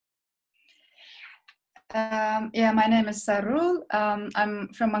Yeah, my name is Saruul. I'm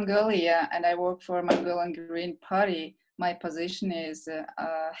from Mongolia and I work for Mongolian Green Party. My position is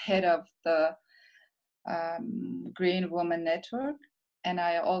head of the Green Women Network, and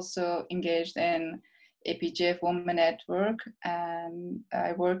I also engaged in APGF Women Network, and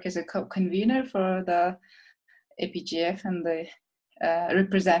I work as a co-convenor for the APGF and the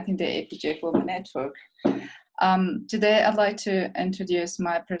representing the APGF Women Network. Today, I'd like to introduce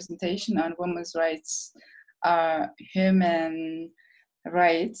my presentation on women's rights, human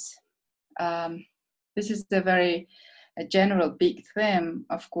rights. This is a very general, big theme,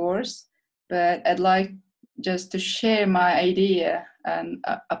 of course, but I'd like just to share my idea and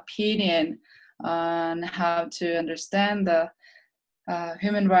opinion on how to understand the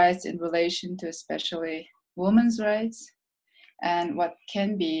human rights in relation to especially women's rights, and what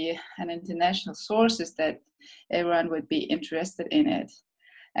can be an international sources that everyone would be interested in it.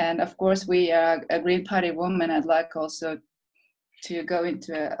 And of course, we are a Green Party woman. I'd like also to go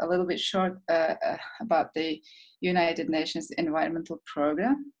into a little bit short about the United Nations Environmental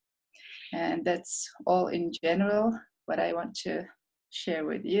Program. And that's all in general what I want to share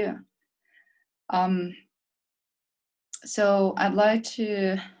with you. So I'd like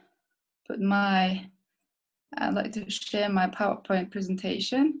to share my PowerPoint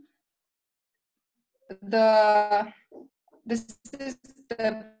presentation. This is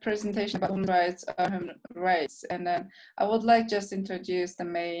the presentation about human rights, human rights, and I would like just to introduce the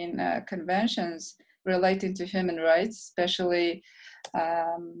main conventions relating to human rights, especially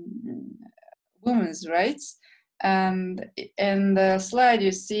women's rights. And in the slide,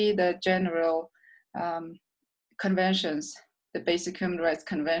 you see the general conventions, the basic human rights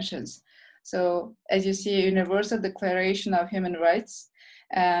conventions. So as you see, Universal Declaration of Human Rights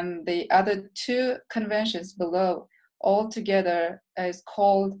and the other two conventions below all together is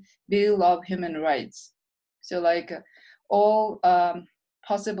called Bill of Human Rights. So like all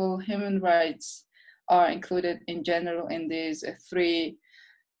possible human rights are included in general in these three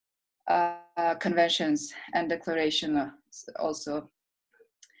conventions and declaration also.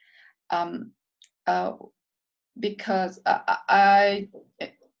 Because I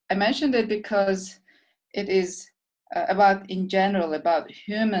mentioned it because it is about in general about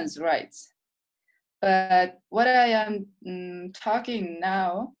humans' rights. But what I am talking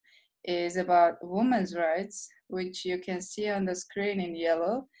now is about women's rights, which you can see on the screen in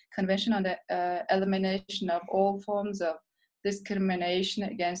yellow, Convention on the Elimination of All Forms of Discrimination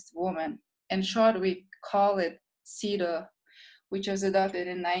Against Women. In short, we call it CEDAW, which was adopted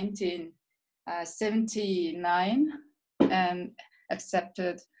in 1979 and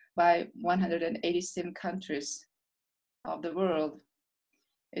accepted by 187 countries of the world.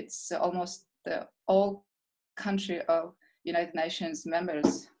 It's almost all country of United Nations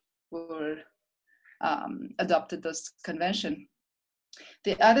members were adopted this convention.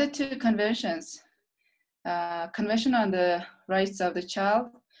 The other two conventions, Convention on the Rights of the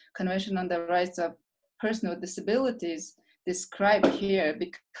Child, Convention on the Rights of Person with Disabilities, described here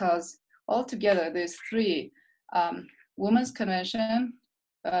because altogether there's three, Women's Convention,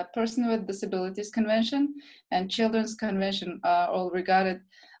 Person with Disabilities Convention, and Children's Convention are all regarded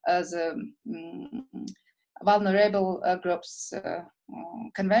as vulnerable groups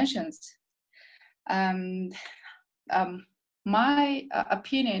conventions. And my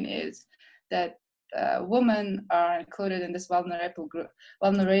opinion is that women are included in this vulnerable group.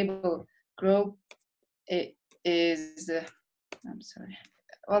 Vulnerable group is,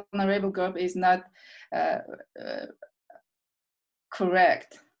 vulnerable group is not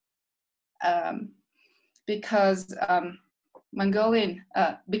correct because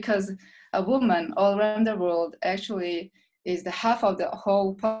because a woman all around the world actually is the half of the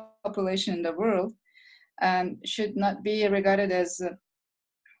whole population in the world and should not be regarded as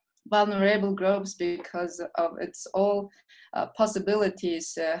vulnerable groups because of its all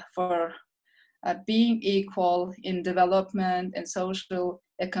possibilities for being equal in development and social,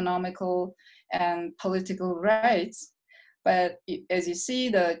 economical, and political rights. But as you see,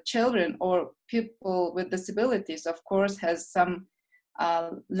 the children or people with disabilities, of course, has some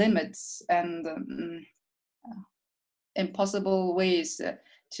limits and impossible ways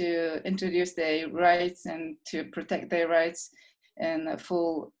to introduce their rights and to protect their rights in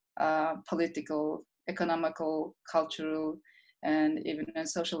full political, economical, cultural, and even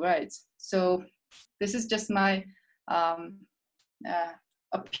social rights. So this is just my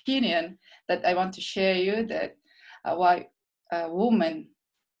opinion that I want to share you that why women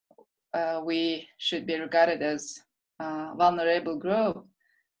we should be regarded as a vulnerable group.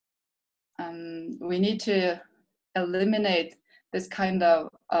 We need to eliminate this kind of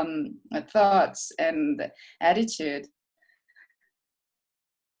thoughts and attitude.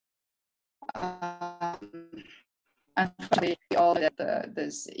 Unfortunately, all that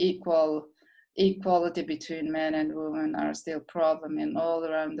this equality between men and women are still a problem in all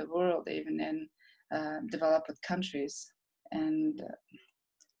around the world, even in developed countries. And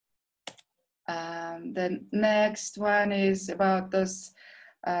the next one is about this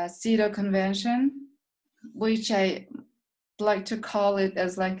CEDAW Convention, which I like to call it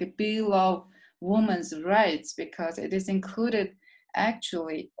as like a bill of women's rights, because it is included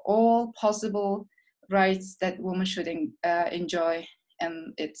actually all possible rights that women should enjoy,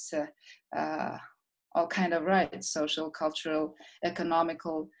 and it's all kind of rights: social, cultural,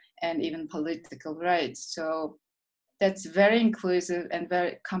 economical, and even political rights. So that's very inclusive and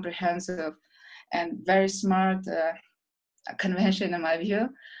very comprehensive and very smart convention in my view.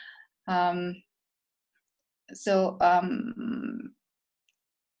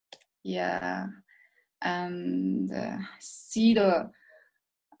 Yeah, and CEDAW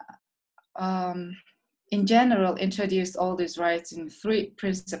in general introduced all these rights in 3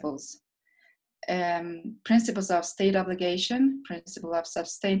 principles. Principles of state obligation, principle of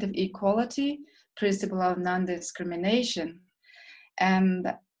substantive equality, principle of non-discrimination.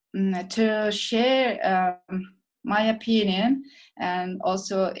 And to share my opinion, and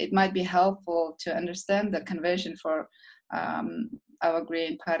also it might be helpful to understand the convention for our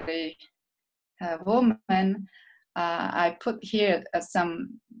Green Party women, I put here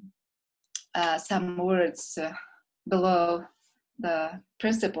some words below the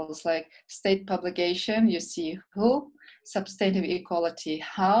principles, like state obligation, you see who, substantive equality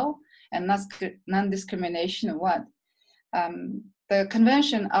how, and non-discrimination what. The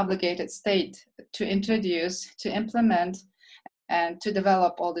convention obligated state to introduce, to implement, and to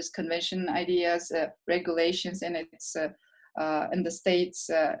develop all these convention ideas, regulations in its in the state's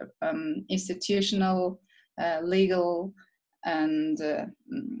institutional, legal, and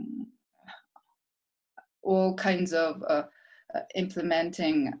all kinds of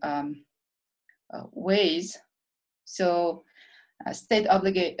implementing ways. So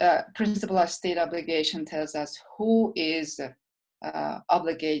principle of state obligation tells us who is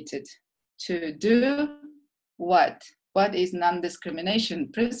obligated to do what. What is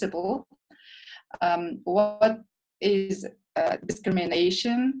non-discrimination principle? What is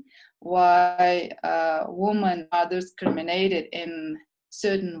discrimination? Why women are discriminated in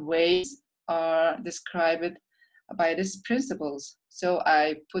certain ways are described by these principles. So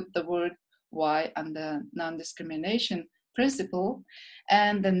I put the word why on the non-discrimination principle.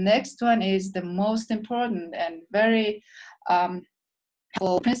 And the next one is the most important and very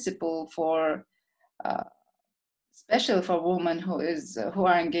helpful principle for especially for women who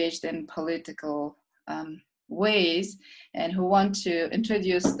are engaged in political ways and who want to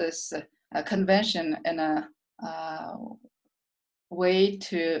introduce this convention in a way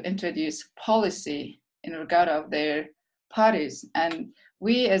to introduce policy in regard of their parties. And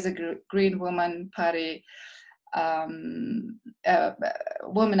we as a Green Women Party, women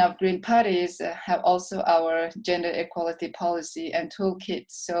of Green Parties have also our gender equality policy and toolkit.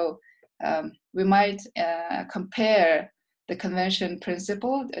 So we might compare the convention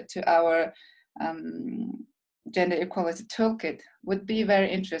principle to our gender equality toolkit. Would be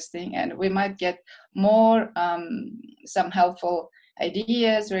very interesting, and we might get more some helpful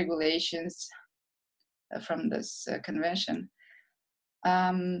ideas, regulations from this convention.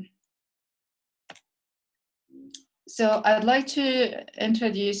 So I'd like to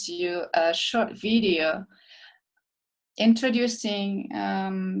introduce you a short video introducing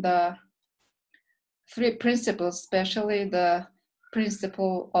the 3 principles, especially the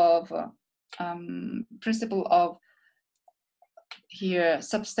principle of here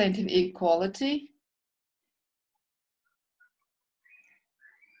substantive equality.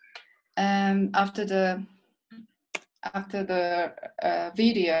 And after the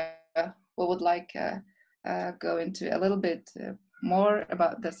video, we would like go into a little bit more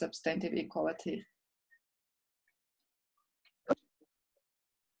about the substantive equality.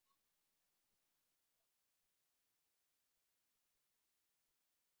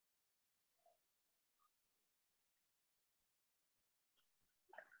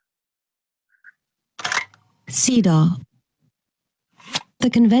 CEDAW, the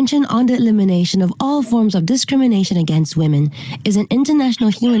Convention on the Elimination of All Forms of Discrimination Against Women, is an international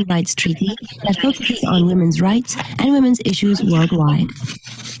human rights treaty that focuses on women's rights and women's issues worldwide.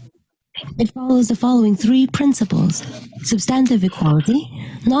 It follows the following 3 principles: substantive equality,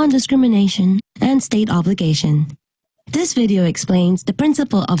 non-discrimination, and state obligation. This video explains the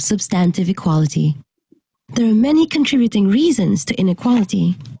principle of substantive equality. There are many contributing reasons to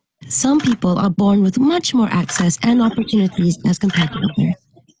inequality. Some people are born with much more access and opportunities as compared to others.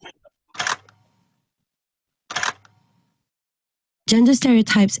 Gender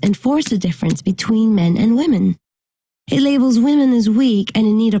stereotypes enforce the difference between men and women. It labels women as weak and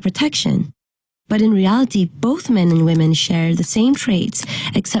in need of protection. But in reality, both men and women share the same traits,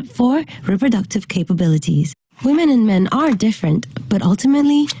 except for reproductive capabilities. Women and men are different, but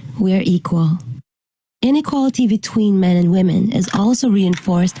ultimately, we're equal. Inequality between men and women is also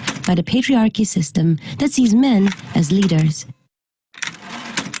reinforced by the patriarchy system that sees men as leaders.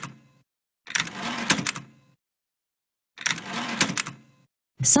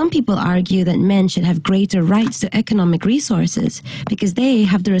 Some people argue that men should have greater rights to economic resources because they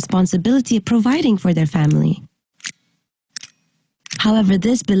have the responsibility of providing for their family. However,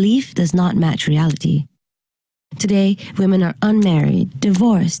 this belief does not match reality. Today, women are unmarried,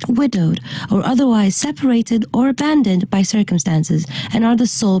 divorced, widowed, or otherwise separated or abandoned by circumstances and are the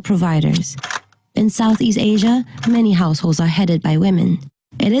sole providers. In Southeast Asia, many households are headed by women.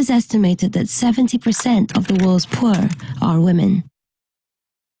 It is estimated that 70% of the world's poor are women.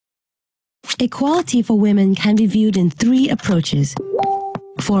 Equality for women can be viewed in three approaches: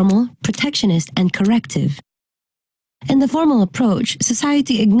 formal, protectionist, and corrective. In the formal approach,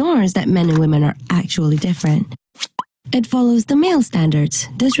 society ignores that men and women are actually different. It follows the male standards,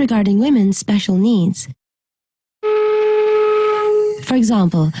 disregarding women's special needs. For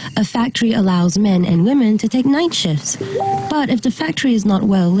example, a factory allows men and women to take night shifts, but if the factory is not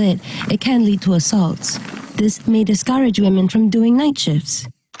well lit, it can lead to assaults. This may discourage women from doing night shifts.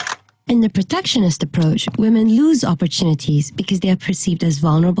 In the protectionist approach, women lose opportunities because they are perceived as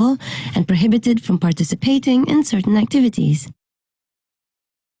vulnerable and prohibited from participating in certain activities.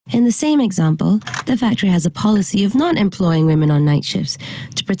 In the same example, the factory has a policy of not employing women on night shifts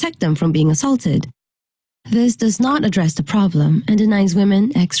to protect them from being assaulted. This does not address the problem and denies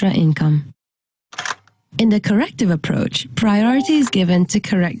women extra income. In the corrective approach, priority is given to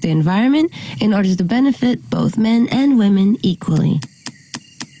correct the environment in order to benefit both men and women equally.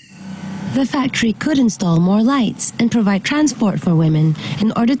 The factory could install more lights and provide transport for women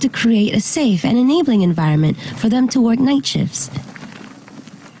in order to create a safe and enabling environment for them to work night shifts.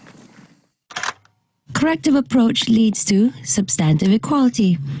 Corrective approach leads to substantive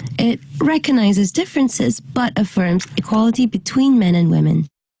equality. It recognizes differences but affirms equality between men and women.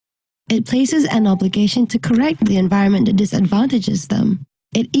 It places an obligation to correct the environment that disadvantages them.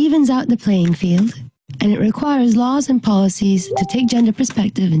 It evens out the playing field, and it requires laws and policies to take gender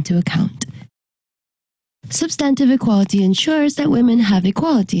perspective into account. Substantive equality ensures that women have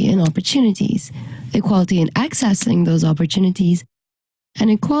equality in opportunities, equality in accessing those opportunities, and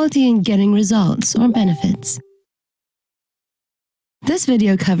equality in getting results or benefits. This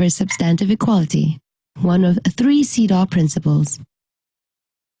video covers substantive equality, one of 3 CEDAW principles.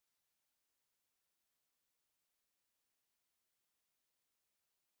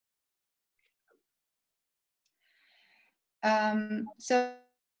 So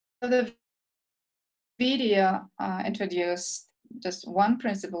the video introduced just one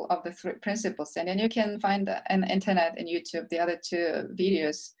principle of the 3 principles, and then you can find on the internet and YouTube the other 2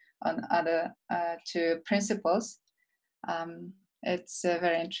 videos on other 2 principles. It's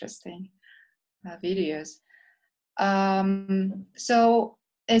very interesting videos. So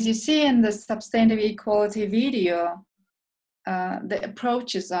as you see in the substantive equality video, the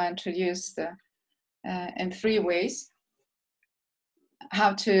approaches are introduced in 3 ways.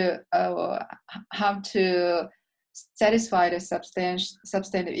 How to satisfy the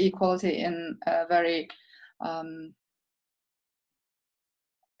substantive equality in a very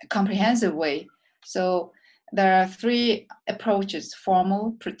comprehensive way. So there are 3 approaches: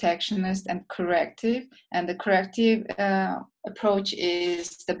 formal, protectionist, and corrective. And the corrective approach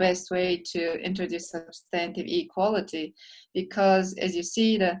is the best way to introduce substantive equality, because as you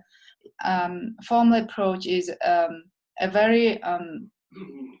see, the formal approach is a very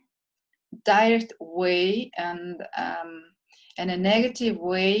direct way and in a negative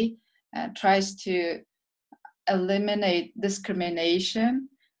way tries to eliminate discrimination,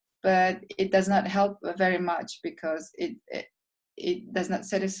 but it does not help very much because it does not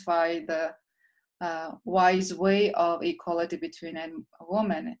satisfy the wise way of equality between a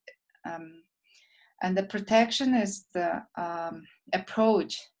woman. And the protectionist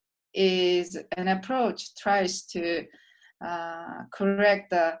approach is an approach tries to correct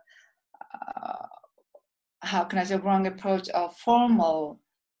the how can I say, wrong approach of formal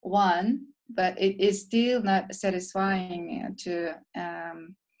one, but it is still not satisfying to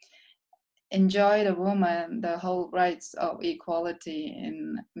enjoy the woman the whole rights of equality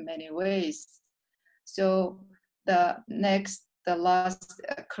in many ways. So the last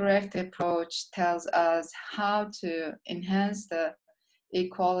correct approach tells us how to enhance the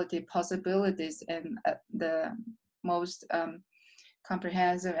equality possibilities in the most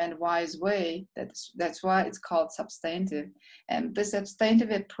comprehensive and wise way. That's why it's called substantive. And the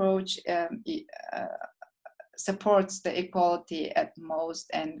substantive approach supports the equality at most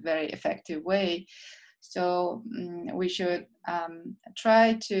and very effective way. So we should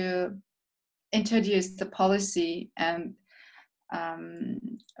try to introduce the policy and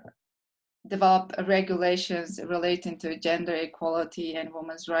develop regulations relating to gender equality and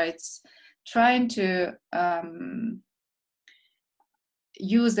women's rights, trying to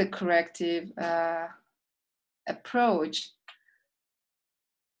use a corrective approach.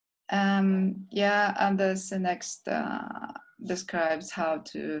 Yeah, and this next describes how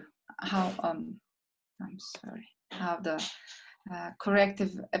the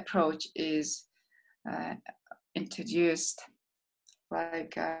corrective approach is introduced.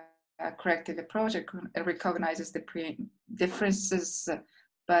 Like a corrective approach recognizes the differences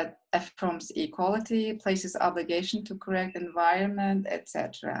but affirms equality, places obligation to correct environment,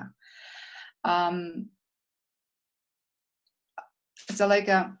 etc. So like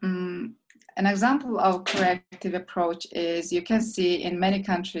an example of corrective approach is, you can see in many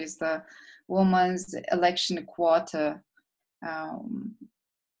countries the women's election quota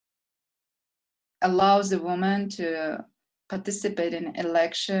allows the woman to participate in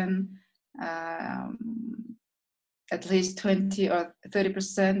election at least 20 or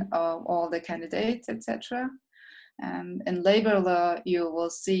 30% of all the candidates, etc. And in labor law, you will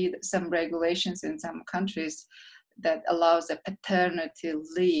see some regulations in some countries that allows a paternity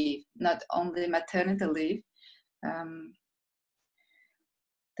leave, not only maternity leave.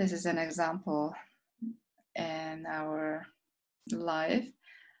 This is an example in our life.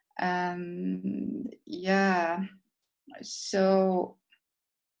 And yeah, so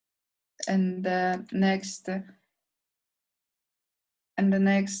in the next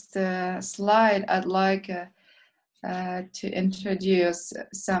slide, I'd like to introduce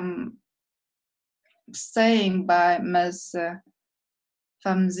some saying by Ms.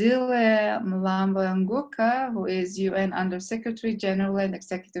 Famzile Mlambo-Nguka, who is UN Under-Secretary General and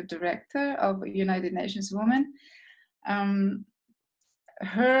Executive Director of United Nations Women.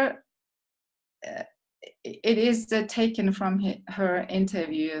 It is taken from her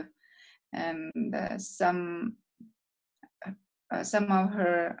interview, and some of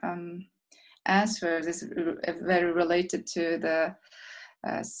her answers is very related to the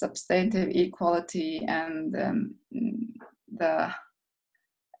substantive equality and the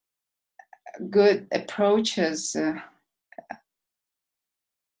good approaches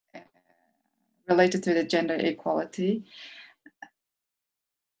related to the gender equality.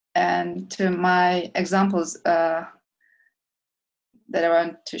 And to my examples that I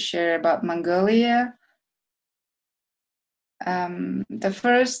want to share about Mongolia. The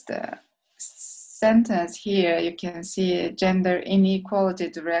first sentence here, you can see gender inequality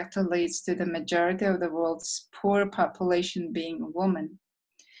directly leads to the majority of the world's poor population being women.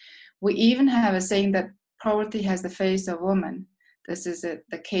 We even have a saying that poverty has the face of woman. This is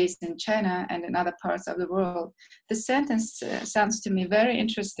the case in China and in other parts of the world. This sentence sounds to me very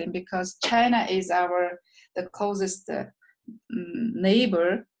interesting because China is the closest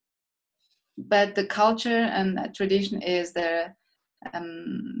neighbor, but the culture and tradition is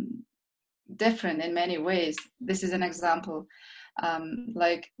different in many ways. This is an example.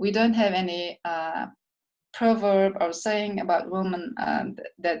 Like we don't have any proverb or saying about women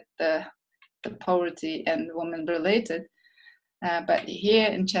that the poverty and women related. But here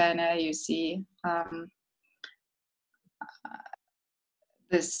in China, you see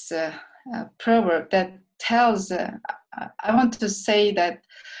this proverb that tells, I want to say that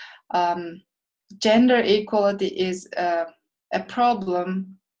gender equality is a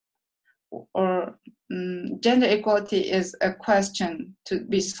problem, or gender equality is a question to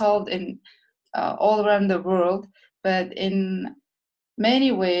be solved in all around the world, but in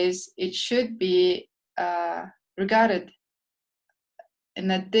many ways it should be regarded in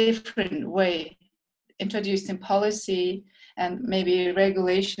a different way, introduced in policy and maybe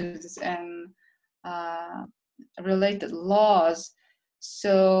regulations and related laws.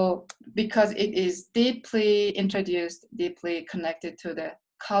 So because it is deeply introduced, deeply connected to the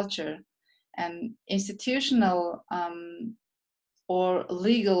culture, and institutional or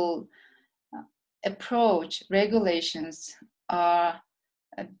legal approach, regulations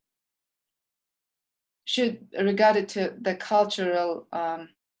should regard it to the cultural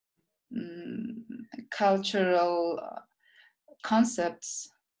concepts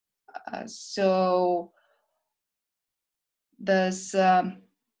So there's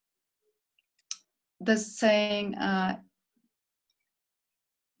this saying,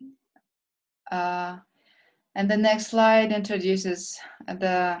 and the next slide introduces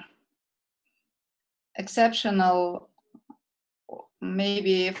the exceptional,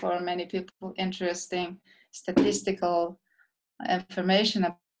 maybe for many people interesting, statistical information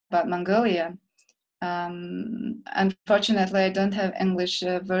about Mongolia. Unfortunately, I don't have English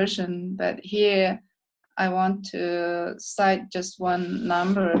version, but here I want to cite just one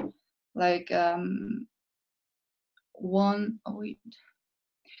number, like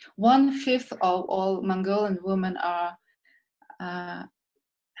 1/5 of all Mongolian women are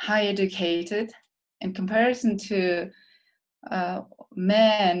high educated in comparison to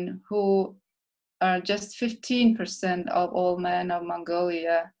men who are just 15% of all men of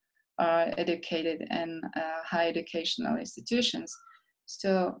Mongolia are educated in high educational institutions.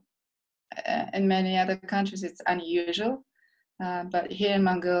 So in many other countries it's unusual, but here in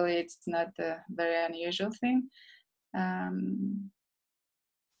Mongolia it's not a very unusual thing.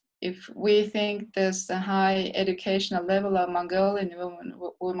 If we think there's a high educational level of Mongolian women,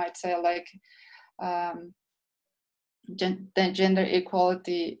 we might say like the gender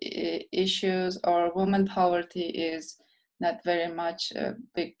equality issues or women poverty is not very much a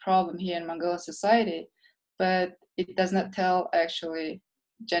big problem here in Mongolian society, but it does not tell actually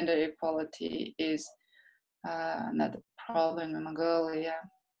gender equality is not a problem in Mongolia.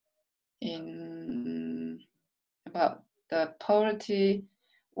 In about the poverty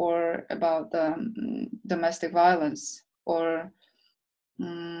or about the domestic violence or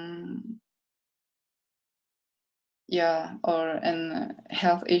or in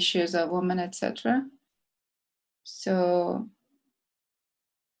health issues of women, etc. So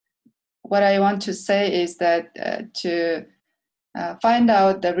what I want to say is that to find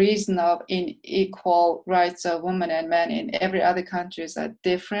out the reason of unequal rights of women and men in every other countries are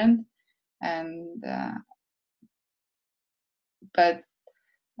different, and but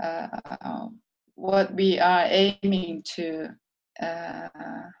what we are aiming to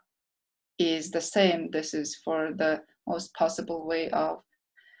is the same. This is for the most possible way of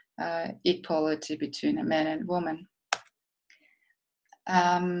equality between a man and woman.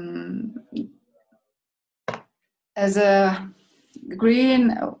 As a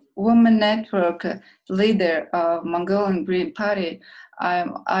Green Women Network leader of Mongolian Green Party,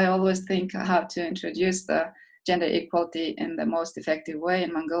 I always think how to introduce the gender equality in the most effective way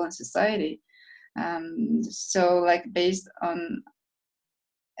in Mongolian society. So like based on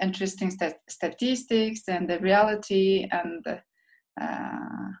interesting statistics and the reality and the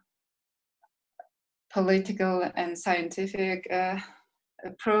political and scientific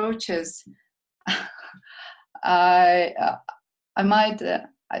approaches, I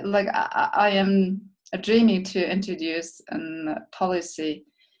am dreaming to introduce a policy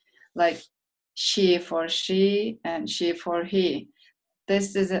like she for she and she for he.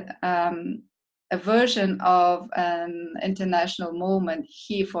 This is a version of an international movement,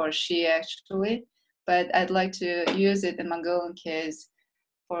 he for she actually, but I'd like to use it in Mongolian case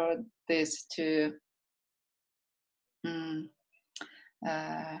for this to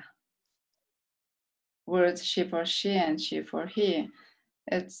words she for she and she for he.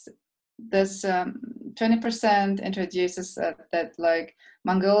 It's this 20% introduces that like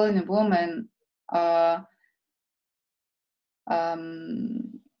Mongolian women are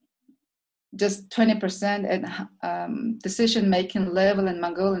just 20% at decision-making level in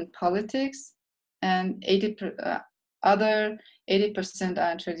Mongolian politics, and other 80%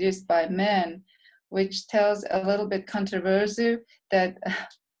 are introduced by men, which tells a little bit controversy that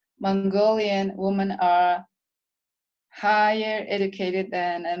Mongolian women are higher educated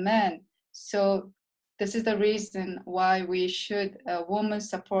than a man. So this is the reason why we should women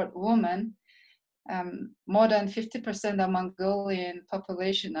support women. More than 50% of Mongolian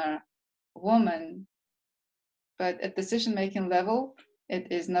population are women, but at decision-making level,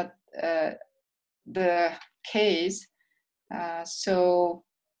 it is not the case. So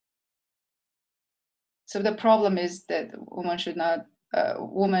the problem is that women should not,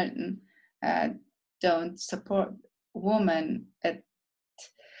 women don't support women at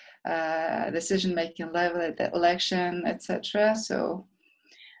decision-making level at the election, etc. So,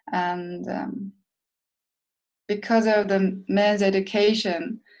 and because of the men's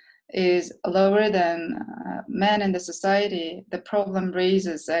education is lower than men in the society, the problem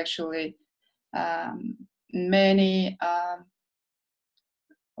raises actually many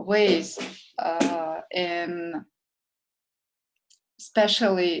ways, in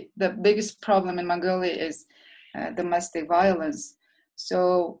especially the biggest problem in Mongolia is domestic violence.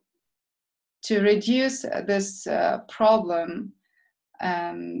 So to reduce this problem,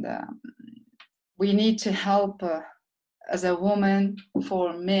 and we need to help as a woman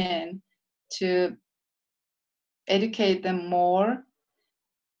for men to educate them more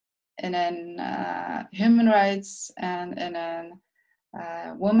in human rights and in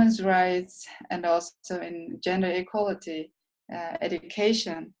women's rights, and also in gender equality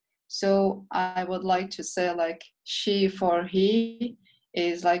education. So I would like to say, like, she for he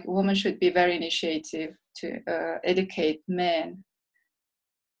is like women should be very initiative to educate men.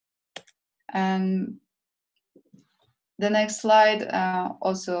 And the next slide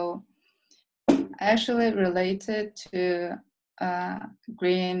also actually related to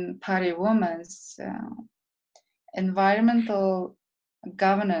Green Party women's environmental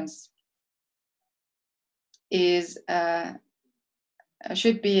governance is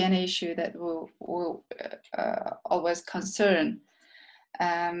should be an issue that will always concern.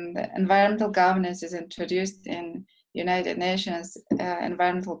 And environmental governance is introduced in United Nations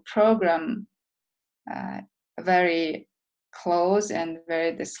environmental program, very close and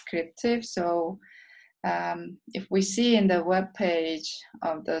very descriptive. So if we see in the web page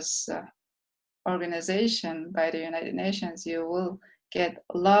of this organization by the United Nations, you will get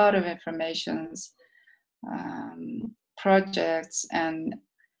a lot of informations, projects, and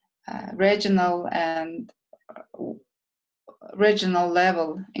regional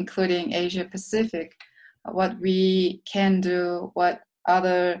level, including Asia Pacific, what we can do, what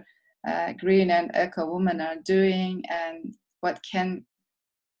other green and eco women are doing, and what can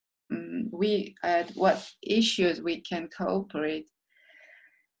what issues we can cooperate.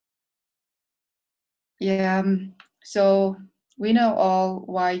 Yeah, so we know all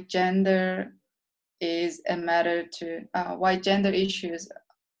why gender is a matter to why gender issues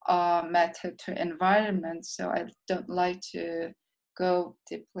are matter to environment. So I don't like to go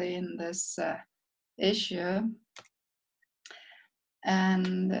deeply in this issue.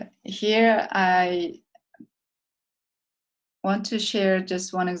 And here I want to share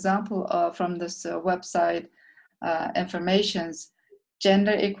just one example from this website informations,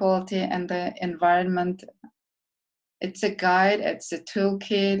 gender equality and the environment. It's a guide, it's a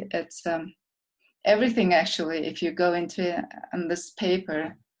toolkit, it's everything actually. If you go into on this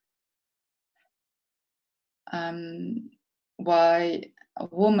paper, why a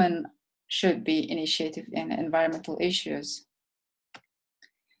woman should be initiative in environmental issues.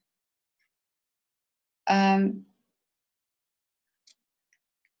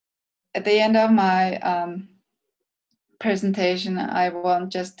 At the end of my presentation, I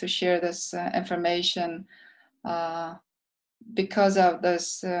want just to share this information because of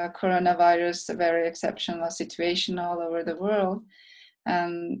this coronavirus, very exceptional situation all over the world.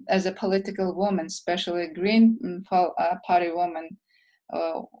 And as a political woman, especially a Green Party woman,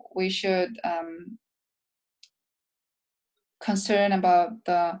 we should concern about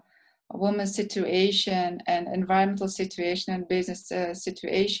the women's situation and environmental situation and business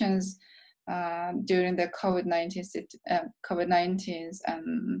situations during the COVID-19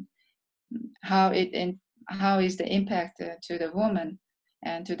 and how is the impact to the woman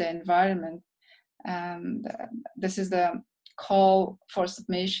and to the environment. And this is the call for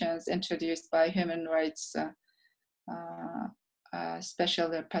submissions introduced by Human Rights Special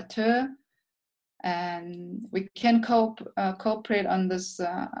Rapporteur. And we can cooperate on this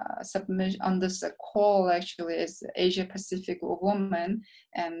submission, on this call actually as Asia Pacific woman,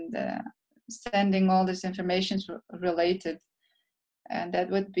 and sending all this information related. And that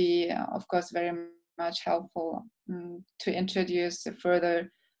would be, of course, very much helpful to introduce a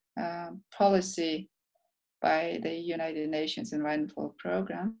further policy by the United Nations Environmental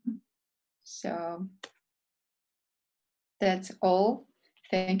Program. So that's all.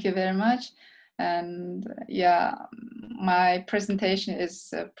 Thank you very much. And yeah, my presentation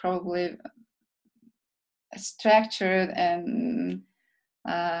is probably structured and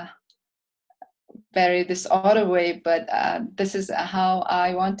very disordered way, but this is how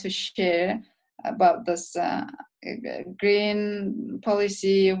I want to share about this green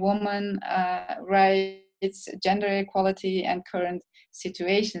policy, women rights, gender equality, and current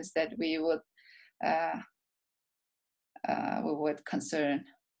situations that we would concern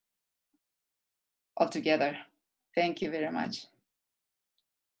altogether. Thank you very much.